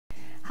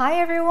Hi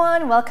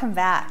everyone, welcome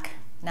back.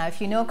 Now if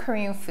you know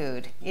Korean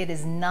food, it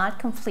is not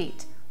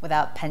complete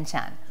without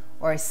banchan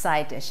or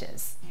side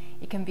dishes.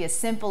 It can be as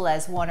simple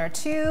as one or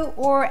two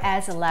or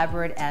as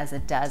elaborate as a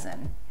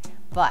dozen.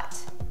 But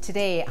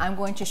today I'm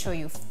going to show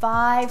you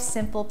 5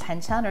 simple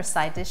banchan or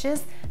side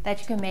dishes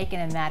that you can make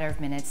in a matter of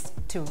minutes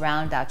to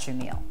round out your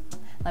meal.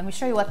 Let me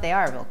show you what they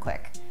are real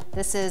quick.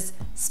 This is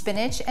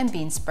spinach and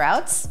bean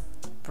sprouts,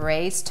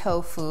 braised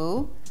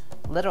tofu,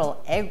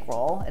 little egg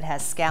roll, it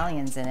has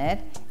scallions in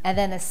it, and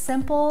then a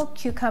simple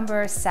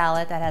cucumber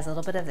salad that has a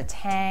little bit of the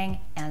tang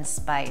and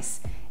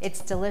spice.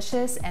 It's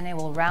delicious and it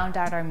will round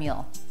out our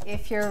meal.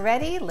 If you're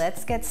ready,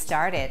 let's get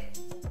started.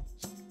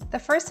 The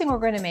first thing we're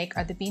going to make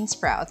are the bean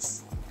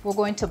sprouts. We're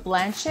going to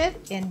blanch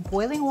it in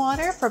boiling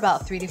water for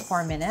about 3 to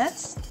 4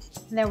 minutes.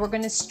 And then we're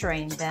going to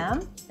strain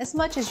them as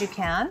much as you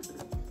can.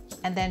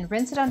 And then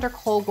rinse it under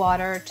cold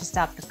water to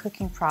stop the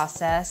cooking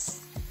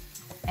process.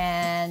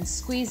 And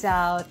squeeze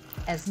out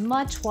as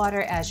much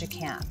water as you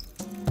can.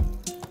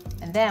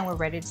 And then we're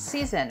ready to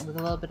season with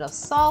a little bit of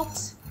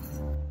salt,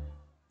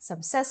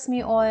 some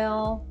sesame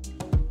oil,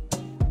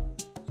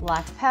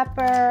 black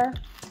pepper.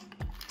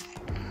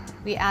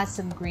 We add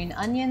some green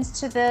onions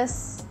to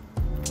this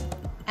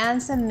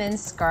and some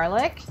minced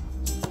garlic.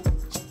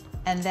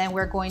 And then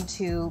we're going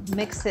to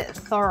mix it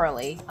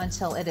thoroughly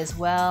until it is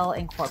well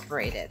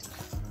incorporated.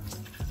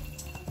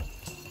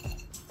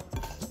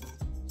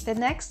 The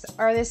next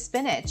are the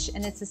spinach,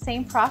 and it's the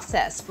same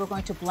process. We're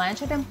going to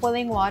blanch it in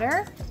boiling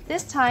water,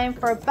 this time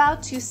for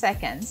about 2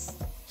 seconds.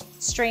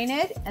 Strain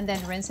it and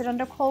then rinse it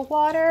under cold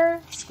water,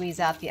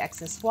 squeeze out the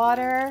excess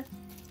water,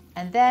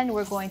 and then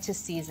we're going to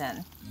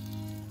season.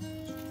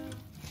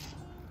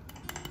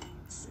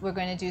 We're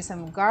going to do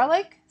some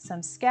garlic,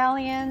 some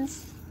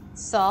scallions,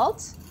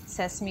 salt,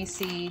 sesame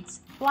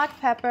seeds, black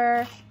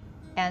pepper,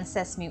 and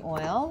sesame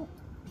oil.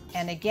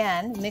 And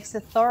again, mix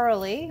it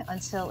thoroughly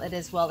until it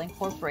is well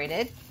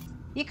incorporated.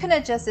 You can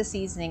adjust the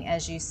seasoning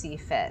as you see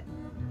fit.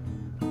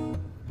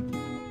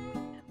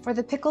 For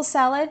the pickle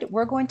salad,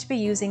 we're going to be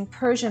using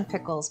Persian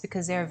pickles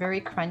because they're very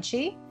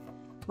crunchy.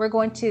 We're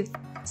going to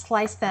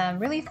slice them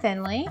really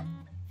thinly.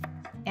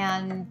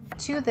 And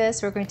to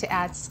this, we're going to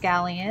add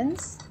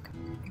scallions,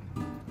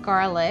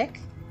 garlic,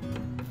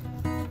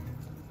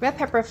 red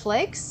pepper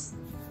flakes,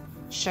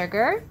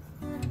 sugar,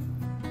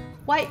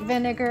 white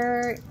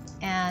vinegar,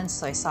 and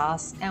soy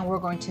sauce, and we're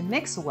going to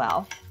mix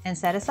well and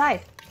set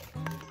aside.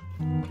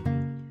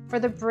 For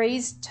the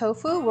braised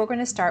tofu, we're going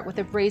to start with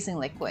the braising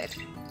liquid.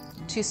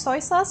 To soy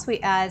sauce, we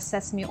add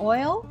sesame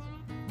oil,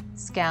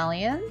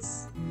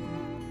 scallions,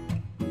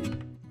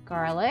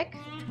 garlic,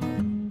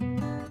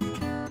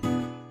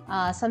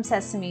 some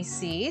sesame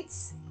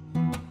seeds.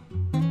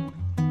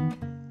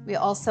 We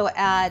also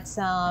add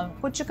some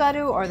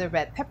gochugaru or the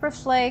red pepper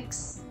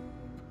flakes,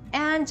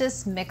 and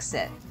just mix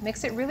it.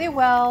 Mix it really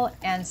well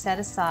and set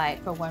aside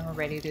for when we're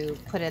ready to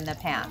put it in the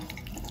pan.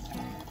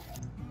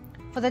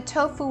 For the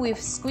tofu, we've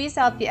squeezed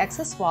out the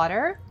excess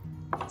water,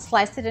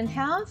 sliced it in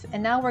half,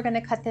 and now we're going to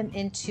cut them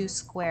into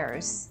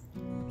squares.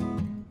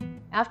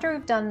 After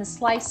we've done the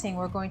slicing,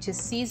 we're going to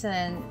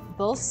season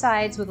both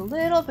sides with a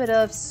little bit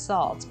of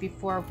salt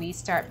before we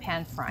start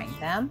pan frying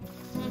them.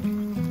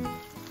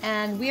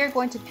 And we are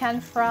going to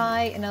pan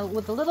fry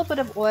with a little bit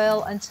of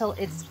oil until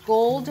it's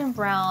golden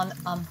brown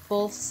on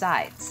both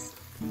sides.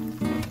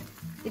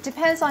 It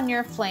depends on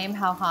your flame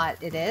how hot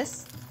it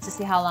is to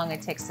see how long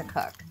it takes to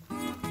cook.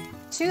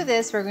 To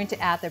this, we're going to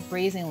add the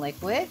braising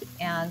liquid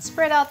and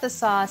spread out the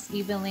sauce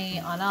evenly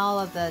on all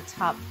of the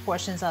top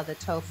portions of the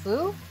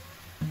tofu.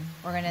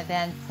 We're going to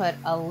then put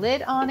a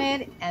lid on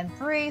it and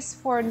braise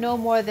for no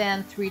more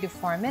than 3 to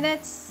 4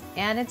 minutes,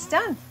 and it's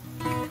done.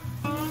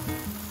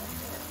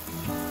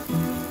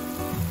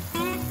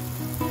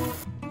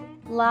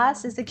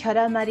 Last is the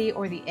keramari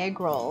or the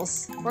egg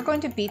rolls. We're going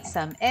to beat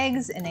some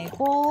eggs in a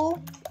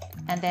bowl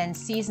and then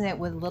season it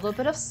with a little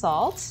bit of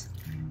salt.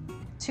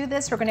 To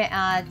this, we're going to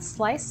add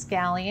sliced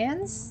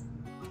scallions,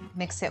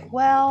 mix it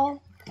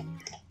well,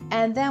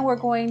 and then we're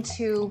going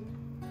to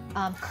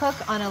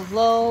cook on a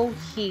low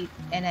heat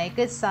in a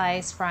good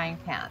sized frying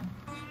pan.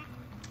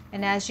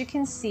 And as you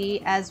can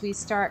see, as we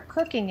start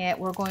cooking it,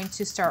 we're going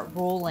to start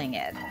rolling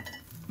it.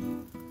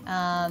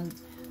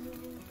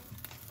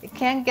 It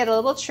can get a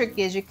little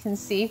tricky, as you can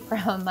see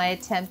from my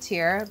attempt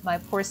here. My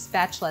poor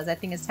spatulas, I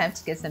think it's time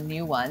to get some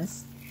new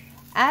ones.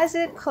 As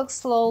it cooks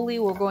slowly,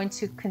 we're going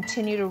to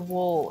continue to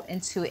roll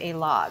into a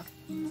log.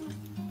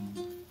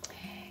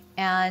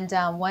 And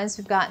once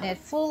we've gotten it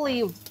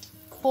fully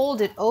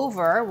folded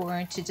over, we're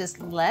going to just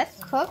let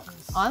cook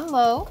on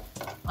low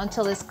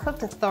until it's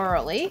cooked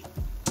thoroughly,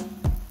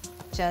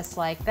 just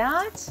like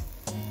that.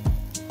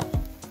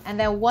 And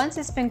then once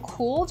it's been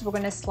cooled, we're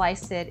going to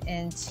slice it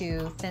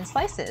into thin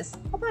slices,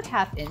 about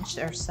 1/2 inch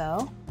or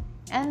so,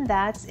 and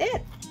that's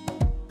it.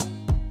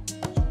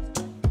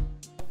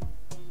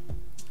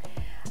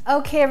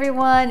 Okay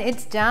everyone,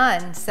 it's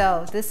done.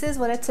 So this is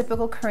what a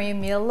typical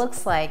Korean meal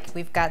looks like.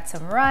 We've got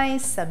some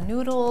rice, some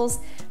noodles.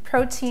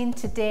 Protein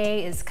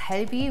today is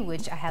galbi,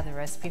 which I have the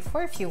recipe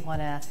for if you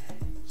want to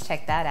check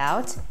check that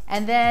out.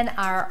 And then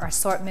our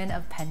assortment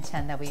of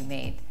banchan that we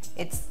made.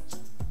 It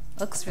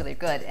looks really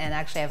good, and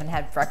actually I haven't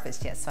had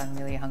breakfast yet, so I'm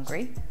really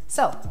hungry.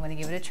 So I'm gonna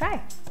give it a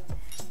try.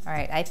 All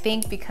right, I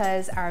think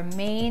because our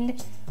main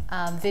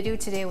video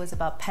today was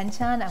about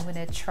banchan, I'm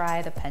gonna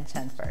try the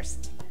banchan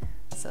first.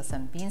 So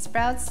some bean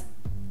sprouts.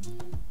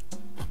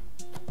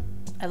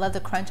 I love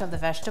the crunch of the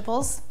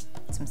vegetables.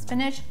 Some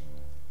spinach.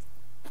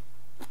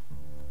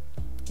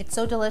 It's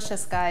so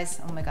delicious,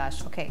 guys. Oh my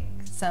gosh. Okay,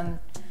 some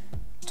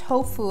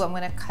tofu. I'm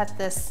gonna cut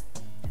this.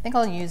 I think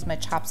I'll use my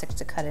chopsticks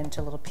to cut it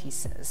into little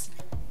pieces.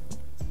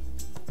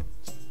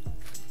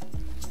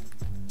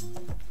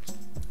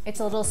 It's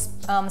a little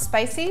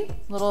spicy,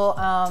 little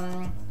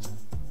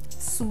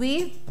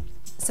sweet.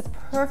 It's a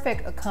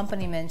perfect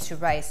accompaniment to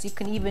rice. You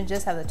can even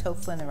just have the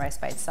tofu and the rice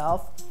by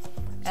itself.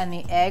 And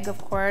the egg, of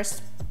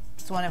course,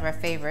 it's one of our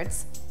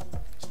favorites.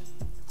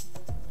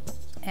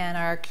 And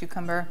our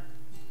cucumber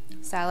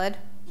salad.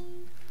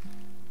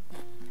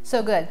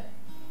 So good.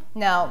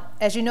 Now,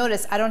 as you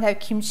notice, I don't have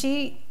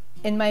kimchi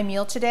in my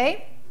meal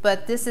today,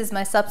 but this is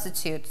my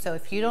substitute. So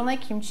if you don't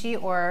like kimchi,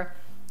 or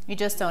you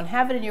just don't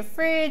have it in your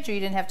fridge, or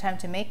you didn't have time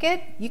to make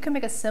it, you can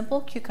make a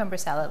simple cucumber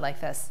salad like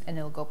this and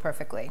it'll go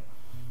perfectly.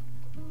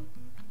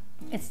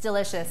 It's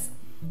delicious.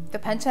 The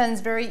banchan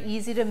is very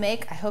easy to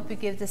make. I hope you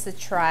give this a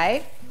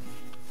try.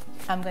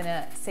 I'm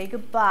gonna say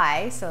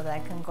goodbye so that I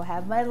can go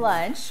have my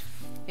lunch.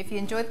 If you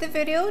enjoyed the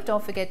video,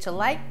 don't forget to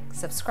like,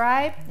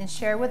 subscribe, and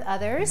share with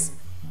others.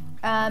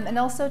 And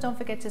also don't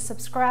forget to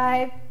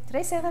subscribe. Did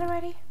I say that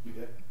already? You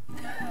did.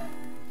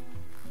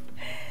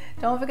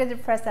 Don't forget to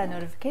press that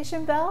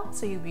notification bell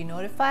so you'll be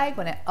notified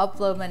when I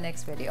upload my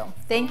next video.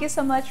 Thank you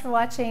so much for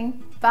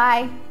watching.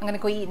 Bye. I'm gonna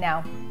go eat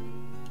now.